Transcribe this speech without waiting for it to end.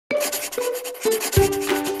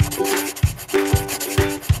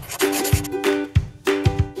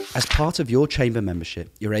part of your chamber membership,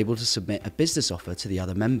 you're able to submit a business offer to the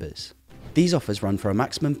other members. These offers run for a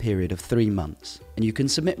maximum period of 3 months, and you can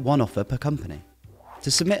submit one offer per company. To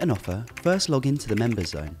submit an offer, first log into the Members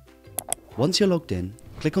Zone. Once you're logged in,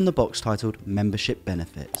 click on the box titled Membership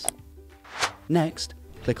Benefits. Next,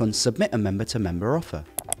 click on Submit a Member to Member Offer.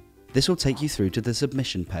 This will take you through to the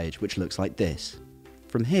submission page, which looks like this.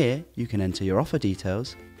 From here, you can enter your offer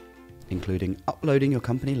details, including uploading your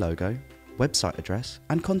company logo, website address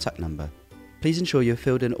and contact number. Please ensure you have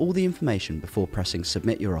filled in all the information before pressing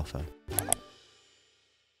Submit your offer.